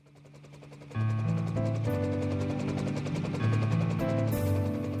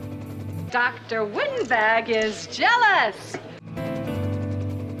Dr. Windbag is jealous.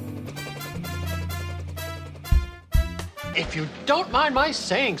 If you don't mind my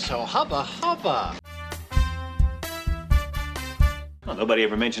saying so, hubba hubba. Well, nobody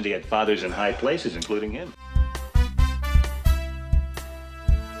ever mentioned he had fathers in high places, including him.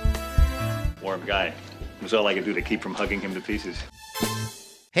 Warm guy. It was all I could do to keep from hugging him to pieces.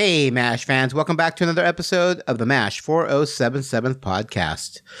 Hey, MASH fans. Welcome back to another episode of the MASH 4077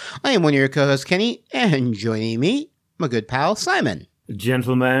 podcast. I am one of your co-hosts, Kenny, and joining me, my good pal, Simon.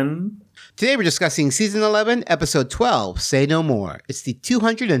 Gentlemen. Today we're discussing Season 11, Episode 12, Say No More. It's the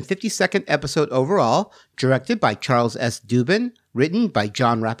 252nd episode overall, directed by Charles S. Dubin, written by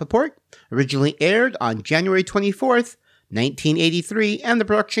John Rappaport, originally aired on January 24th, 1983, and the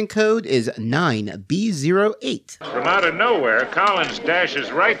production code is 9B08. From out of nowhere, Collins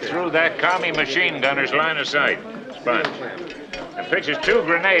dashes right through that commie machine gunner's line of sight, Sponge, and pitches two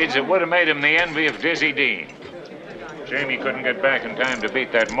grenades that would have made him the envy of Dizzy Dean. Shame he couldn't get back in time to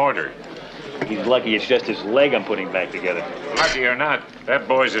beat that mortar. He's lucky it's just his leg I'm putting back together. Lucky or not, that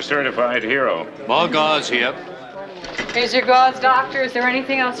boy's a certified hero. More gauze here. Here's your gauze, doctor. Is there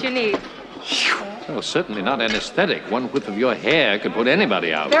anything else you need? Oh, certainly not anesthetic. One whiff of your hair could put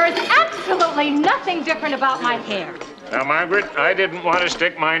anybody out. There is absolutely nothing different about my hair. Now, Margaret, I didn't want to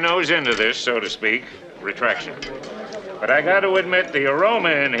stick my nose into this, so to speak. Retraction. But I got to admit, the aroma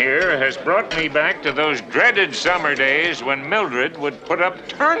in here has brought me back to those dreaded summer days when Mildred would put up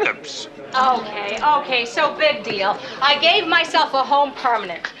turnips. Okay, so big deal. I gave myself a home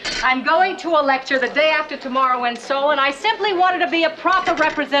permanent. I'm going to a lecture the day after tomorrow in Seoul, and I simply wanted to be a proper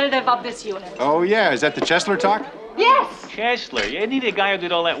representative of this unit. Oh, yeah. Is that the Chesler talk? Yes. Chesler. You need a guy who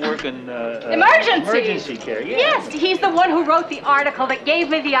did all that work in... Emergency care, yeah. Yes, he's the one who wrote the article that gave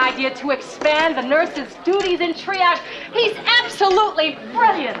me the idea to expand the nurses' duties in triage. He's absolutely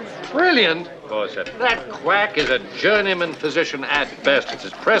brilliant. Brilliant? Of course, that quack is a journeyman physician at best. It's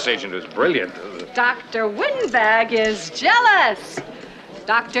his press agent who's brilliant. Dr. Windbag is jealous.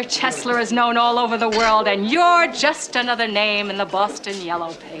 Dr. Chesler is known all over the world, and you're just another name in the Boston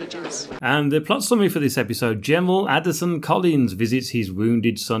Yellow Pages. And the plot summary for this episode: General Addison Collins visits his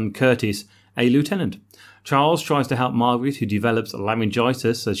wounded son Curtis, a lieutenant. Charles tries to help Margaret, who develops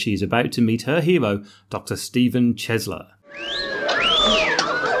laryngitis as she is about to meet her hero, Dr. Stephen Chesler.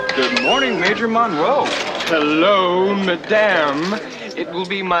 Good morning, Major Monroe. Hello, madame. It will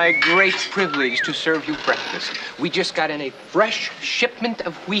be my great privilege to serve you breakfast. We just got in a fresh shipment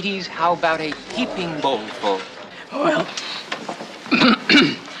of Wheaties. How about a heaping bowlful? Well...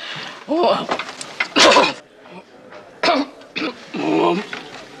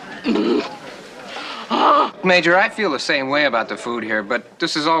 Major, I feel the same way about the food here, but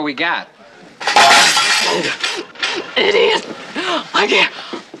this is all we got. Idiot!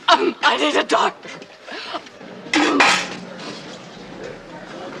 I need a doctor.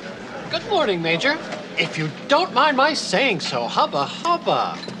 Good morning, Major. If you don't mind my saying so, hubba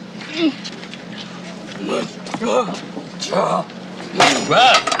hubba. Well,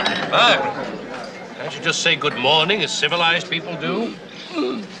 can't you just say good morning as civilized people do?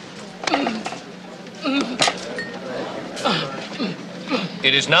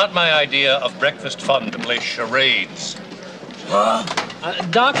 It is not my idea of breakfast fun to play charades.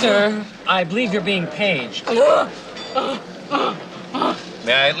 Doctor, I believe you're being paged.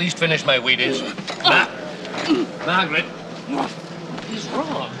 May I at least finish my Wheaties? Margaret. He's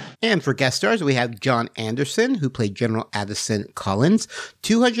wrong. And for guest stars, we have John Anderson, who played General Addison Collins.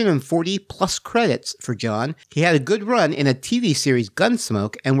 240 plus credits for John. He had a good run in a TV series,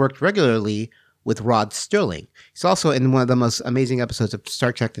 Gunsmoke, and worked regularly with Rod Sterling. He's also in one of the most amazing episodes of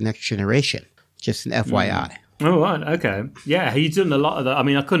Star Trek The Next Generation. Just an FYI. Oh, right, okay. Yeah, he's done a lot of that. I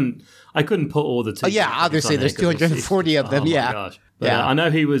mean, I couldn't put all the... Oh, yeah, obviously, there's 240 of them, yeah. Oh, my gosh. But, I know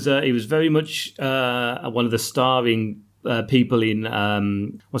he was very much one of the starring people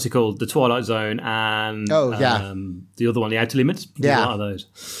in, what's it called? The Twilight Zone and the other one, The Outer Limits. Yeah. A lot of those.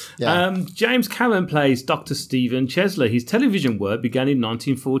 Yeah. James Cameron plays Dr. Stephen Chesler. His television work began in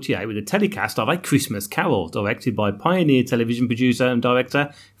 1948 with a telecast of A Christmas Carol, directed by pioneer television producer and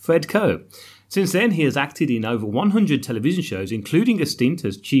director Fred Coe. Since then, he has acted in over 100 television shows, including a stint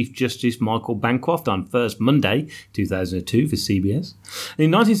as Chief Justice Michael Bancroft on First Monday, 2002 for CBS. And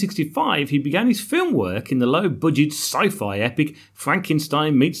in 1965, he began his film work in the low-budget sci-fi epic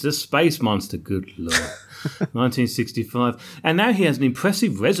Frankenstein Meets the Space Monster. Good Lord. 1965. And now he has an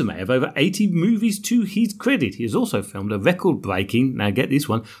impressive resume of over 80 movies to his credit. He has also filmed a record-breaking, now get this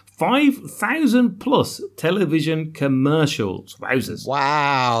one, 5,000 plus television commercials. Wowzers.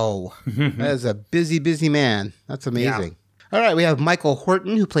 Wow. That is a busy, busy man. That's amazing. All right, we have Michael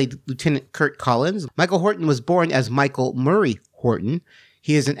Horton, who played Lieutenant Kurt Collins. Michael Horton was born as Michael Murray Horton.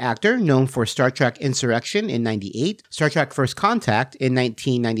 He is an actor known for Star Trek Insurrection in 98, Star Trek First Contact in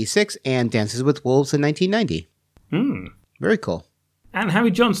 1996, and Dances with Wolves in 1990. Very cool. And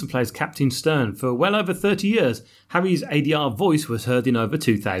Harry Johnson plays Captain Stern. For well over 30 years, Harry's ADR voice was heard in over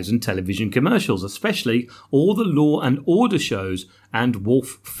 2,000 television commercials, especially all the Law and Order shows and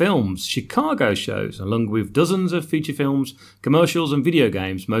Wolf Films Chicago shows, along with dozens of feature films, commercials, and video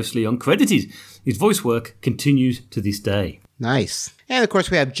games, mostly uncredited. His voice work continues to this day. Nice. And of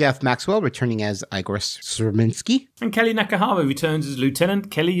course, we have Jeff Maxwell returning as Igor Sierminski. And Kelly Nakahara returns as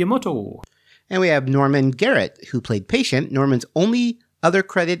Lieutenant Kelly Yamato. And we have Norman Garrett, who played Patient. Norman's only other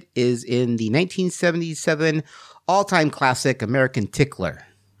credit is in the 1977 all-time classic American Tickler.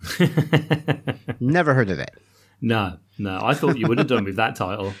 Never heard of it. No. I thought you would have done with that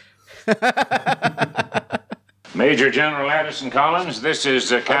title. Major General Addison Collins, this is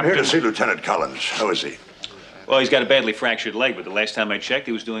Captain... I'm here to see Lieutenant Collins. How is he? Well, he's got a badly fractured leg, but the last time I checked,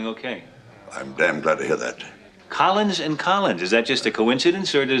 he was doing okay. I'm damn glad to hear that. Collins and Collins, is that just a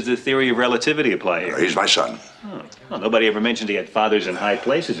coincidence, or does the theory of relativity apply here? He's my son. Oh. Well, nobody ever mentioned he had fathers in high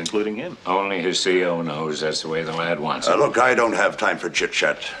places, including him. Only his CO knows that's the way the lad wants it. Look, I don't have time for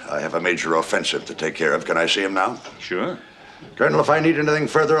chit-chat. I have a major offensive to take care of. Can I see him now? Sure. Colonel, if I need anything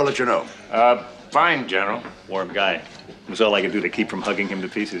further, I'll let you know. Fine, General. Warm guy. It was all I could do to keep from hugging him to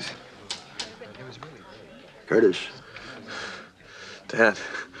pieces. Curtis. Dad,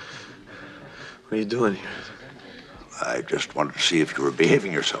 what are you doing here? I just wanted to see if you were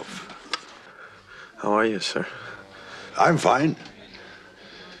behaving yourself. How are you, sir? I'm fine.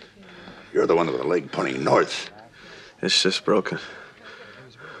 You're the one with the leg pointing north. It's just broken.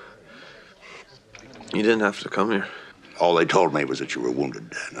 You didn't have to come here. All they told me was that you were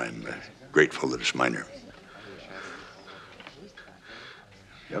wounded, and I'm grateful that it's minor.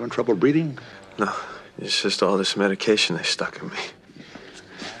 You having trouble breathing? No, it's just all this medication they stuck in me.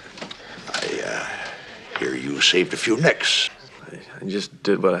 I hear you saved a few necks. I just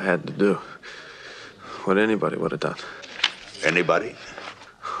did what I had to do. What anybody would have done. Anybody?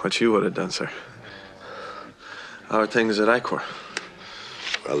 What you would have done, sir. Our things at Icor.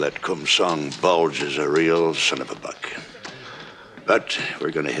 Well, that Kum Song Bulge is a real son of a buck. But we're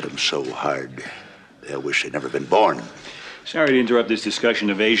going to hit him so hard, they'll wish they'd never been born. Sorry to interrupt this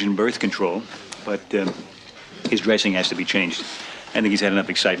discussion of Asian birth control, but his dressing has to be changed. I think he's had enough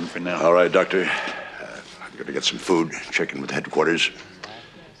excitement for now. All right, Doctor. I'm going to get some food, check in with headquarters.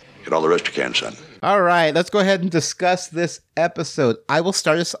 Get all the rest you can, son. All right, let's go ahead and discuss this episode. I will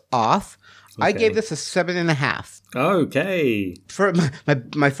start us off. Okay. I gave this a 7.5. Okay. For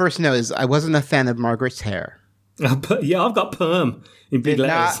my first note is I wasn't a fan of Margaret's hair. Yeah, I've got perm in big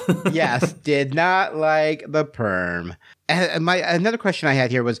letters. Yes, did not like the perm. And another question I had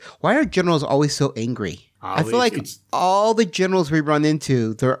here was, why are generals always so angry? I feel like all the generals we run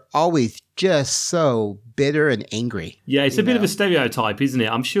into, they're always just so bitter and angry. Yeah, it's a bit of a stereotype, isn't it?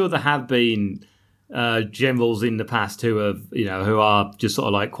 I'm sure there have been generals in the past who are just sort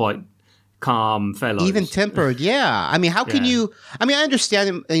of like quite calm fellows. Even tempered, yeah. I mean, how can you... I mean, I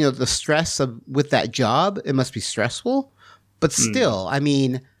understand, the stress with that job. It must be stressful. But still, I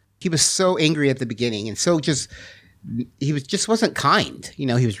mean, he was so angry at the beginning and so just wasn't kind. He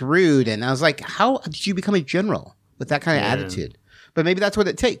was rude. And I was like, how did you become a general with that kind of attitude? But maybe that's what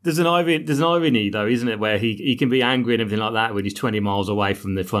it takes. There's an irony, though, isn't it, where he can be angry and everything like that when he's 20 miles away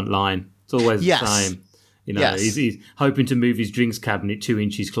from the front line. It's always the same. He's hoping to move his drinks cabinet 2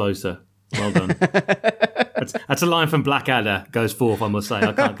 inches closer. Well done. That's a line from Blackadder goes forth, I must say.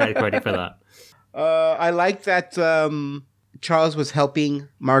 I can't get credit for that. I like that Charles was helping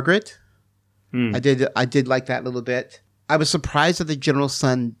Margaret. I did like that a little bit. I was surprised that the general's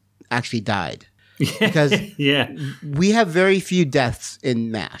son actually died. Because we have very few deaths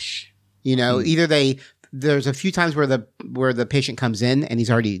in MASH. Either there's a few times where the patient comes in and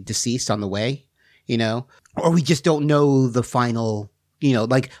he's already deceased on the way, or we just don't know the final,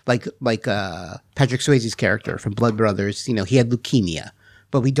 like Patrick Swayze's character from Blood Brothers, he had leukemia,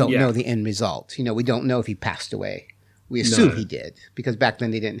 but we don't know the end result. We don't know if he passed away. We assume he did because back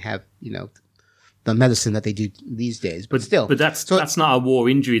then they didn't have, the medicine that they do these days, but still. But that's not a war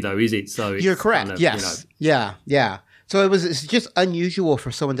injury, though, is it? So you're correct. Kind of, yes. Yeah. So it's just unusual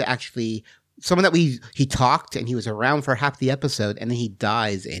for someone that he talked and he was around for half the episode and then he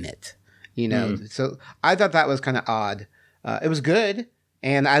dies in it. So I thought that was kind of odd. It was good,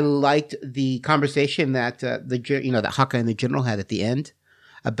 and I liked the conversation that that Haka and the general had at the end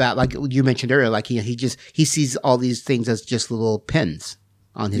about, like you mentioned earlier, like he sees all these things as just little pins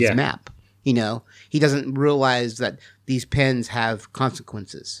on his map. You know, he doesn't realize that these pens have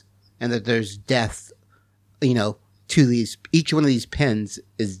consequences and that there's death, you know, to these. Each one of these pens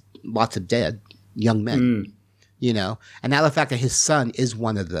is lots of dead young men, you know, and now the fact that his son is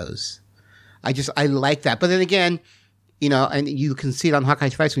one of those. I like that. But then again, you know, and you can see it on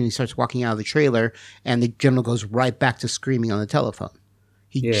Hawkeye's face when he starts walking out of the trailer and the general goes right back to screaming on the telephone.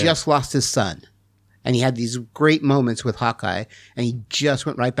 He just lost his son. And he had these great moments with Hawkeye, and he just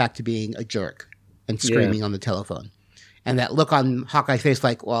went right back to being a jerk and screaming on the telephone. And that look on Hawkeye's face,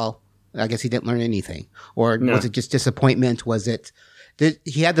 like, well, I guess he didn't learn anything. Or was it just disappointment? Was it...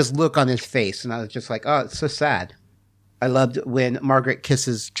 He had this look on his face, and I was just like, oh, it's so sad. I loved when Margaret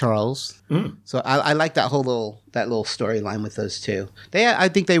kisses Charles. So I like that whole little storyline with those two. I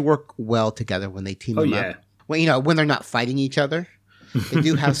think they work well together when they team them up. When, you know, when they're not fighting each other. They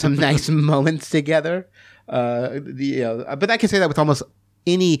do have some nice moments together. But I can say that with almost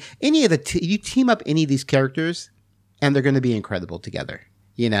any of the... you team up any of these characters, and they're going to be incredible together.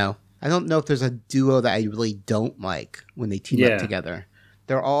 You know? I don't know if there's a duo that I really don't like when they team up together.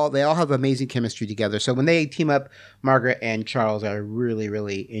 They all have amazing chemistry together. So when they team up Margaret and Charles, I really,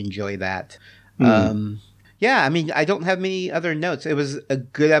 really enjoy that. I mean, I don't have many other notes. It was a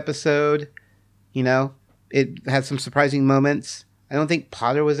good episode. You know? It had some surprising moments. I don't think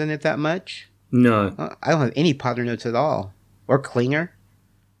Potter was in it that much. No. I don't have any Potter notes at all. Or Klinger.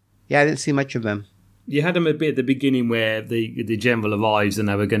 Yeah, I didn't see much of them. You had him a bit at the beginning where the general arrives and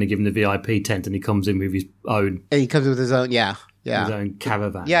they were going to give him the VIP tent, and he comes in with his own... And he comes with his own, his own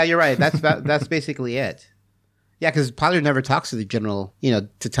caravan. Yeah, you're right. That's basically it. Yeah, because Potter never talks to the general, you know,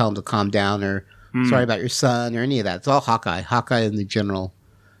 to tell him to calm down or sorry about your son or any of that. It's all Hawkeye. Hawkeye and the general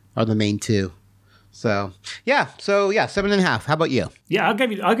are the main two. So 7.5. How about you? Yeah, I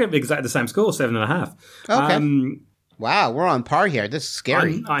gave exactly the same score, 7.5. Okay. Wow, we're on par here. This is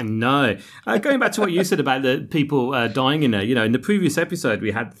scary. I know. Going back to what you said about the people dying in there, you know, in the previous episode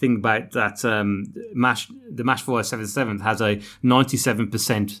we had the thing about that the MASH 477 has a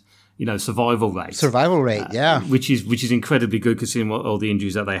 97%. You know, survival rate. Which is incredibly good considering all the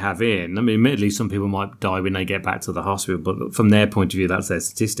injuries that they have in. I mean, admittedly, some people might die when they get back to the hospital, but from their point of view, that's their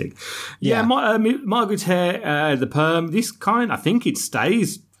statistic. Margaret's hair, the perm, I think it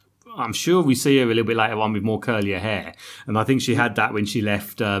stays. I'm sure we see her a little bit later on with more curlier hair, and I think she had that when she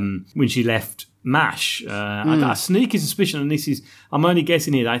left. MASH. I got a sneaky suspicion, and I'm only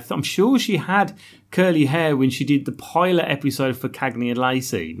guessing here. I'm sure she had curly hair when she did the pilot episode for Cagney and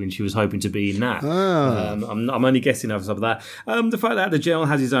Lacey, when she was hoping to be in that. I'm only guessing off of that. The fact that the general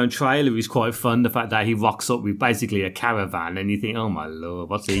has his own trailer is quite fun. The fact that he rocks up with basically a caravan, and you think, oh my lord,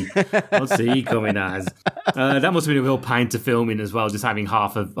 what's he coming as? That must have been a real pain to film in as well, just having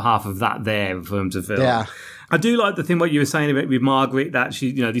half of that there for him to film. Yeah. I do like the thing what you were saying about with Margaret, that she,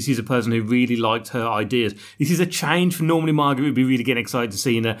 you know, this is a person who really liked her ideas. This is a change from normally Margaret would be really getting excited to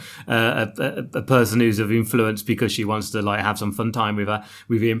seeing a person who's of influence because she wants to like have some fun time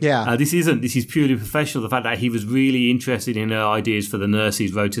with him. Yeah. This isn't. This is purely professional. The fact that he was really interested in her ideas for the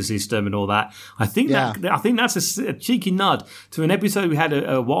nurses' rota system and all that. I think that's a cheeky nod to an episode we had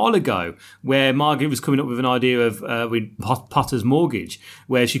a while ago where Margaret was coming up with an idea of with Potter's Mortgage,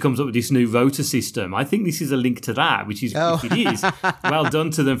 where she comes up with this new rota system. I think this is a link to that, which is if it is, well done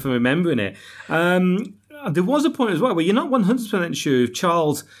to them for remembering it. There was a point as well where you're not 100% sure if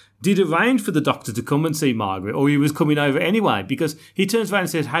Charles did arrange for the doctor to come and see Margaret, or he was coming over anyway, because he turns around and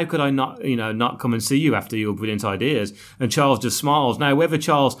says, how could I not come and see you after your brilliant ideas? And Charles just smiles. Now, whether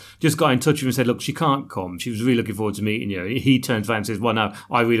Charles just got in touch with him and said, look, she can't come, she was really looking forward to meeting you, he turns around and says, well, no,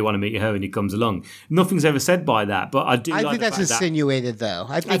 I really want to meet her, and he comes along. Nothing's ever said by that, but I think that's insinuated, though.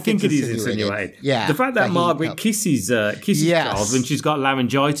 I think it is insinuated. Yeah. The fact that Margaret kisses Charles when she's got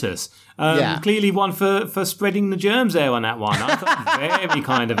laryngitis, clearly one for spreading the germs there on that one. I thought very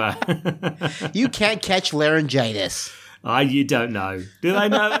kind of a... You can't catch laryngitis. You don't know. Do they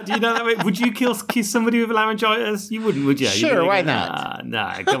know that? Do you know that? Would you kiss somebody with laryngitis? You wouldn't, would you? Sure, why not?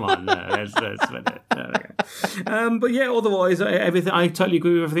 No, come on. No, but yeah, otherwise, everything. I totally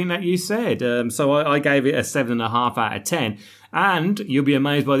agree with everything that you said. So I gave it a 7.5 out of 10. And you'll be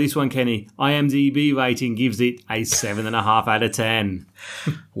amazed by this one, Kenny. IMDb rating gives it a 7.5 out of 10.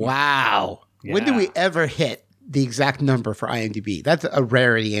 Wow. Yeah. When do we ever hit the exact number for IMDb? That's a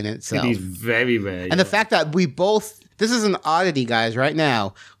rarity in itself. It is very rare. And the fact that we both, this is an oddity, guys, right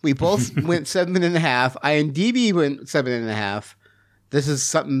now. We both went 7.5. IMDb went 7.5. This is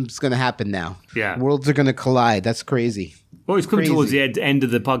something's going to happen now. Yeah. Worlds are going to collide. That's crazy. Well, it's come towards the end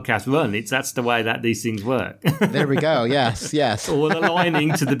of the podcast run. That's the way that these things work. There we go. Yes. All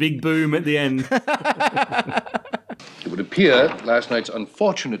aligning to the big boom at the end. It would appear that last night's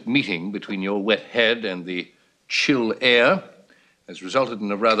unfortunate meeting between your wet head and the chill air has resulted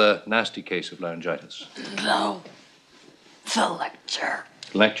in a rather nasty case of laryngitis. No. The lecture.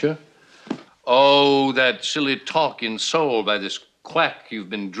 Lecture? Oh, that silly talk in Seoul by this quack you've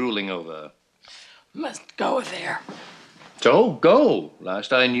been drooling over. Must go there. So, go.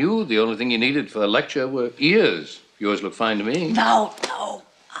 Last I knew, the only thing you needed for a lecture were ears. Yours look fine to me. No.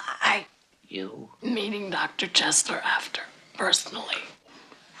 You? Meeting Dr. Chesler after, personally.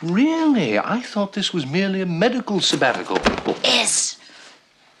 Really? I thought this was merely a medical sabbatical. Is.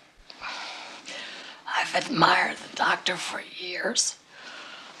 I've admired the doctor for years.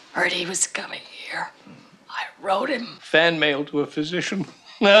 Heard he was coming here. I wrote him. Fan mail to a physician.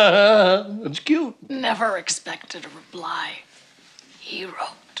 That's cute. Never expected a reply. He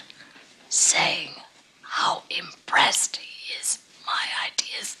wrote, saying how impressed he is my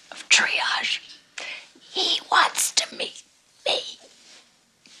ideas of triage. He wants to meet me.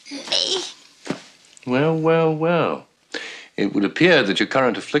 Me. Well. It would appear that your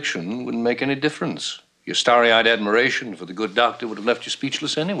current affliction wouldn't make any difference. Your starry-eyed admiration for the good doctor would have left you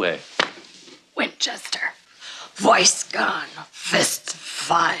speechless anyway. Winchester. Voice gone. Fist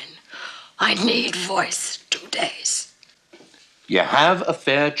fine. I need voice 2 days. You have a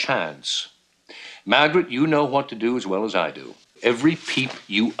fair chance. Margaret, you know what to do as well as I do. Every peep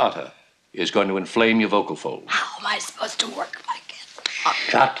you utter is going to inflame your vocal folds. How am I supposed to work like it?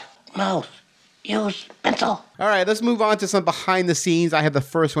 Shut mouth. Use pencil. All right, let's move on to some behind the scenes. I have the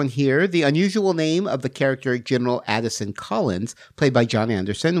first one here. The unusual name of the character General Addison Collins, played by John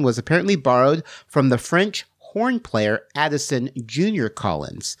Anderson, was apparently borrowed from the French horn player Addison Jr.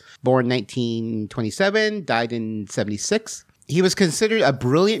 Collins. Born 1927, died in 76. He was considered a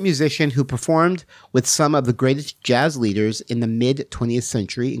brilliant musician who performed with some of the greatest jazz leaders in the mid-20th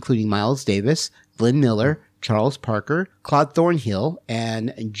century, including Miles Davis, Glenn Miller, Charles Parker, Claude Thornhill,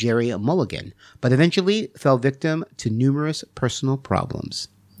 and Jerry Mulligan, but eventually fell victim to numerous personal problems.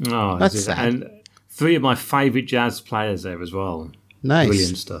 Oh, that's sad. And 3 of my favourite jazz players there as well. Nice.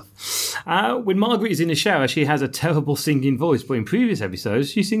 Brilliant stuff. When Margaret is in the shower, she has a terrible singing voice, but in previous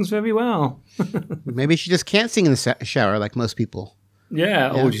episodes, she sings very well. Maybe she just can't sing in the shower like most people.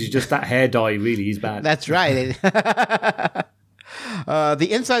 Yeah, or she's just that hair dye really is bad. That's right. The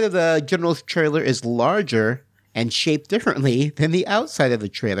inside of the General's trailer is larger and shaped differently than the outside of the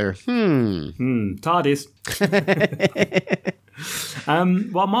trailer. TARDIS.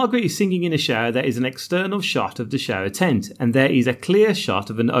 While Margaret is singing in a shower, there is an external shot of the shower tent, and there is a clear shot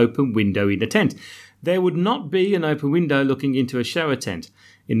of an open window in the tent. There would not be an open window looking into a shower tent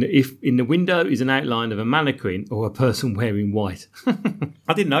if in the window is an outline of a mannequin or a person wearing white.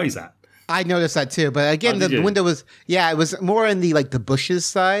 I didn't notice that. I noticed that too, but again, the window was, it was more in the the bushes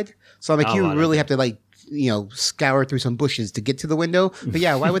side. So you really have to scour through some bushes to get to the window. But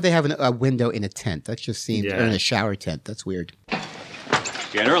yeah, why would they have a window in a tent? That just seems, or in a shower tent. That's weird.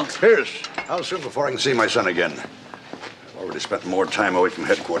 General? Pierce, how soon before I can see my son again? I've already spent more time away from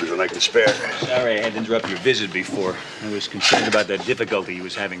headquarters than I can spare. Sorry I had to interrupt your visit before. I was concerned about that difficulty he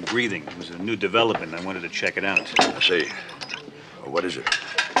was having breathing. It was a new development. I wanted to check it out. I see. Well, what is it?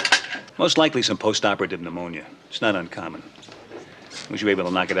 Most likely some post-operative pneumonia. It's not uncommon. We should be able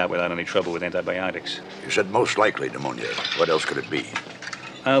to knock it out without any trouble with antibiotics. You said most likely pneumonia. What else could it be?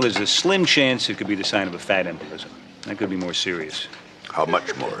 Well, there's a slim chance it could be the sign of a fat embolism. That could be more serious. How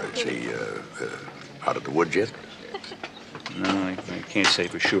much more? Is he out of the woods yet? No, I can't say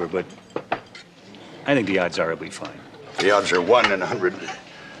for sure, but I think the odds are he'll be fine. The odds are 1 in 100.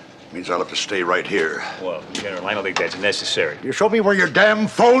 Means I'll have to stay right here. Well, General, I don't think that's necessary. You show me where your damn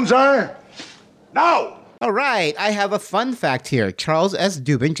phones are? Now! All right, I have a fun fact here. Charles S.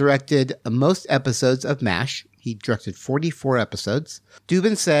 Dubin directed most episodes of MASH. He directed 44 episodes.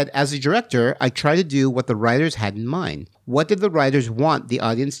 Dubin said, as a director, I try to do what the writers had in mind. What did the writers want the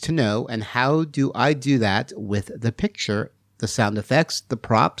audience to know, and how do I do that with the picture, the sound effects, the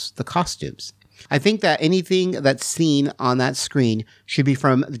props, the costumes? I think that anything that's seen on that screen should be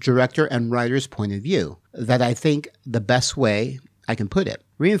from the director and writer's point of view. That I think the best way I can put it.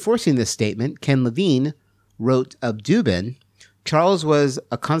 Reinforcing this statement, Ken Levine wrote of Dubin, Charles was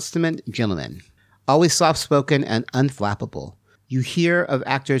a consummate gentleman, always soft-spoken and unflappable. You hear of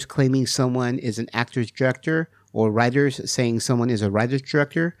actors claiming someone is an actor's director or writers saying someone is a writer's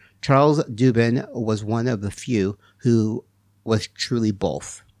director. Charles Dubin was one of the few who was truly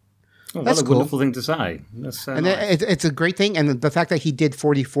both. Oh, That's what a cool. wonderful thing to say. That's so And nice. it's a great thing. And the fact that he did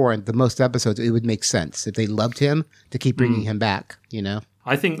 44 and the most episodes, it would make sense if they loved him to keep bringing him back,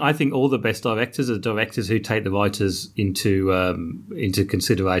 I think all the best directors are directors who take the writers into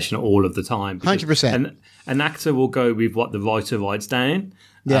consideration all of the time. 100%. An actor will go with what the writer writes down.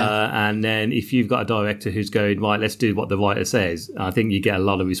 Yeah. And then if you've got a director who's going, right, let's do what the writer says, I think you get a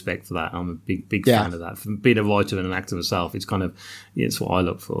lot of respect for that. I'm a big fan of that. From being a writer and an actor myself, it's it's what I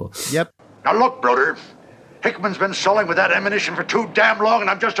look for. Yep. Now look, brother. Hickman's been stalling with that ammunition for too damn long, and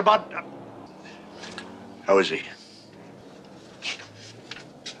I'm just about... How is he?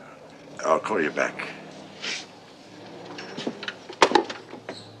 I'll call you back.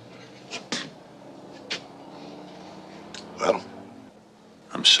 Well?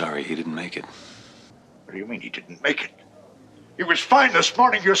 I'm sorry he didn't make it. What do you mean he didn't make it? He was fine this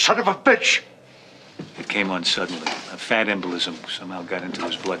morning, you son of a bitch! It came on suddenly. A fat embolism somehow got into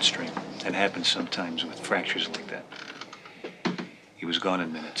his bloodstream. It happens sometimes with fractures like that. He was gone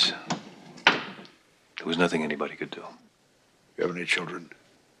in minutes. There was nothing anybody could do. You have any children?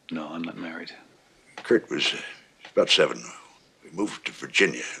 No, I'm not married. Kurt was about 7. We moved to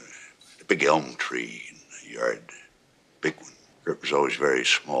Virginia. A big elm tree in the yard. Big one. Kurt was always very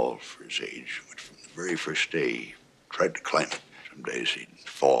small for his age. But from the very first day, he tried to climb it. Some days he'd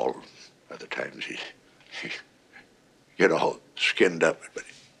fall. Other times he'd get all skinned up. But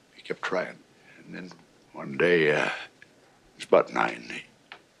he kept trying. And then one day, he was about 9. He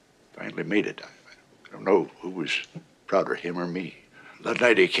finally made it. I don't know who was prouder, him or me. That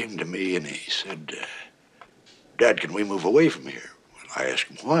night he came to me and he said, Dad, can we move away from here? Well, I asked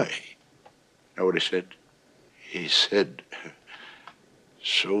him why. You know what he said? He said,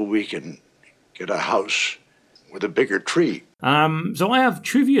 so we can get a house with a bigger tree. So I have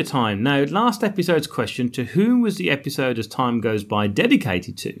trivia time. Now, last episode's question, to whom was the episode As Time Goes By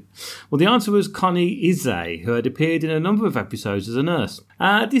dedicated to? Well, the answer was Connie Izze, who had appeared in a number of episodes as a nurse.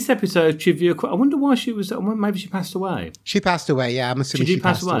 This episode trivia, I wonder why she was, maybe she passed away. She passed away, yeah. I'm assuming she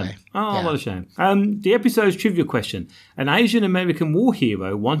passed away. Oh, yeah. What a shame. The episode's trivia question. An Asian-American war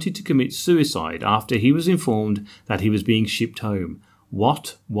hero wanted to commit suicide after he was informed that he was being shipped home.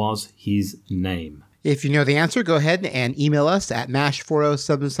 What was his name? If you know the answer, go ahead and email us at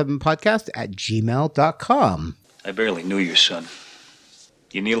mash4077podcast@gmail.com. I barely knew your son.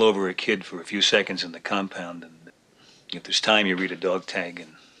 You kneel over a kid for a few seconds in the compound, and if there's time, you read a dog tag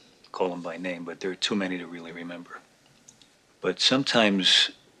and call him by name, but there are too many to really remember. But sometimes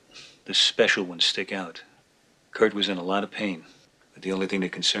the special ones stick out. Kurt was in a lot of pain, but the only thing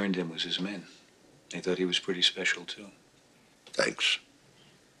that concerned him was his men. They thought he was pretty special, too. Thanks.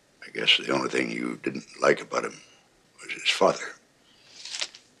 I guess the only thing you didn't like about him was his father.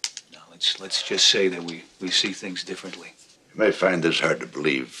 Now, let's just say that we see things differently. You may find this hard to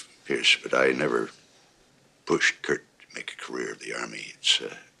believe, Pierce, but I never pushed Kurt to make a career of the Army. It's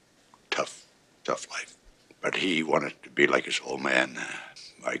a tough life. But he wanted to be like his old man.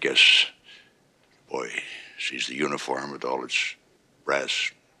 I guess the boy sees the uniform with all its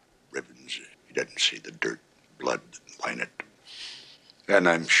brass ribbons. He doesn't see the dirt, blood that line it. And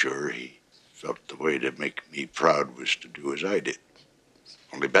I'm sure he felt the way to make me proud was to do as I did,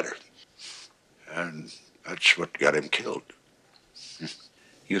 only better. And that's what got him killed.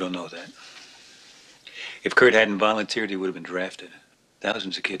 You don't know that. If Kurt hadn't volunteered, he would have been drafted.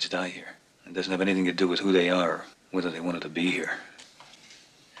 Thousands of kids die here. It doesn't have anything to do with who they are, or whether they wanted to be here.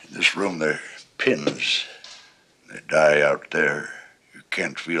 In this room, they're pins. They die out there. You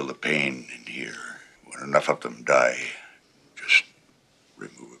can't feel the pain in here. When enough of them die, just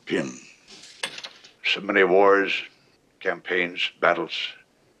remove a pin. So many wars, campaigns, battles,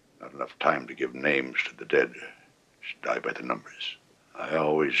 not enough time to give names to the dead. Just die by the numbers. I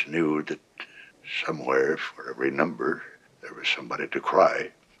always knew that somewhere, for every number, there was somebody to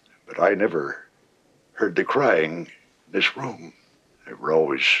cry. But I never heard the crying in this room. There were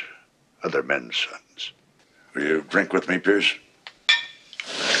always other men's sons. Will you drink with me, Pierce?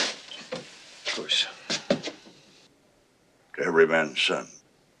 Of course. To every man's son.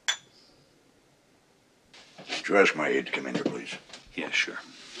 Would you ask my aide to come in here, please? Yeah, sure.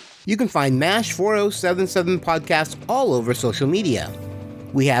 You can find MASH 4077 Podcast all over social media.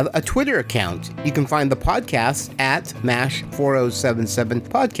 We have a Twitter account. You can find the podcast at MASH 4077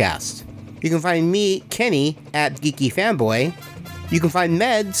 Podcast. You can find me, Kenny, at Geeky Fanboy. You can find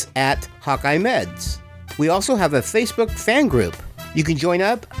Meds at Hawkeye Meds. We also have a Facebook fan group. You can join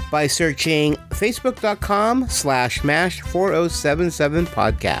up by searching facebook.com/MASH4077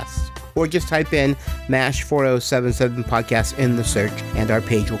 Podcast. Or just type in MASH 4077 Podcast in the search and our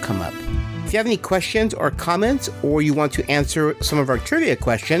page will come up. If you have any questions or comments, or you want to answer some of our trivia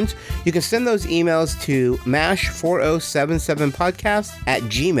questions, you can send those emails to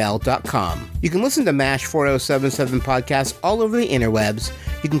mash4077podcast@gmail.com. You can listen to MASH 4077 Podcast all over the interwebs.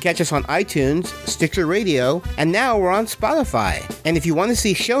 You can catch us on iTunes, Stitcher Radio, and now we're on Spotify. And if you want to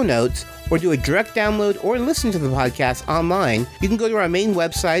see show notes, or do a direct download or listen to the podcast online, you can go to our main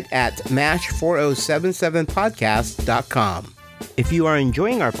website at mash4077podcast.com. If you are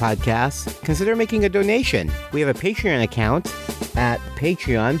enjoying our podcast, consider making a donation. We have a Patreon account at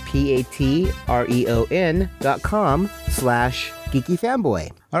Patreon,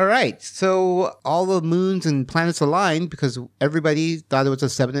 patreon.com/geekyfanboy. All right, so all the moons and planets aligned because everybody thought it was a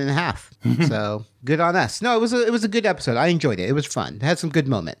 7.5. So good on us. No, it was a good episode. I enjoyed it. It was fun. It had some good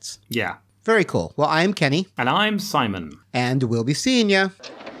moments. Yeah. Very cool. Well, I'm Kenny. And I'm Simon. And we'll be seeing you.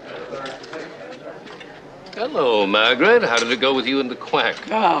 Hello, Margaret. How did it go with you and the quack?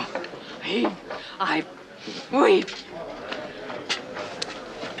 Oh, I weep.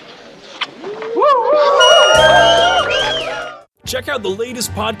 Check out the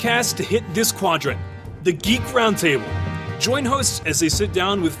latest podcast to hit this quadrant, The Geek Roundtable. Join hosts as they sit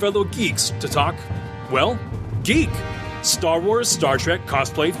down with fellow geeks to talk, well, geek. Star Wars, Star Trek,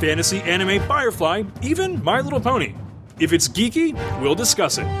 cosplay, fantasy, anime, Firefly, even My Little Pony. If it's geeky, we'll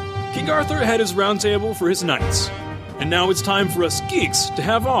discuss it. King Arthur had his roundtable for his knights. And now it's time for us geeks to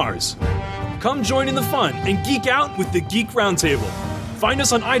have ours. Come join in the fun and geek out with the Geek Roundtable. Find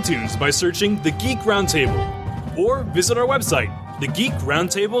us on iTunes by searching The Geek Roundtable. Or visit our website,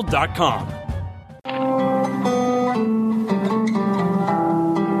 thegeekroundtable.com.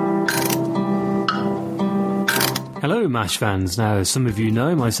 Hello, MASH fans. Now, as some of you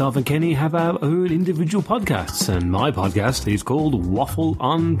know, myself and Kenny have our own individual podcasts, and my podcast is called Waffle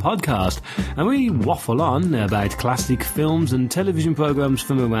On Podcast, and we waffle on about classic films and television programs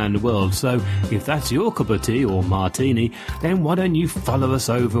from around the world. So, if that's your cup of tea or martini, then why don't you follow us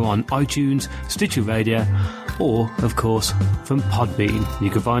over on iTunes, Stitcher Radio, or, of course, from Podbean.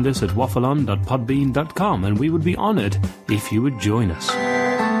 You can find us at waffleon.podbean.com, and we would be honoured if you would join us.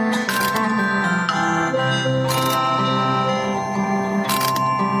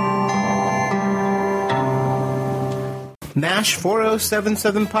 MASH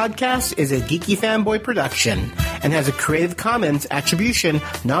 4077 Podcast is a Geeky Fanboy production and has a Creative Commons Attribution,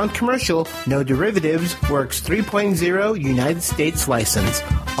 Non-Commercial, No Derivatives, Works 3.0 United States license.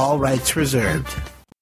 All rights reserved.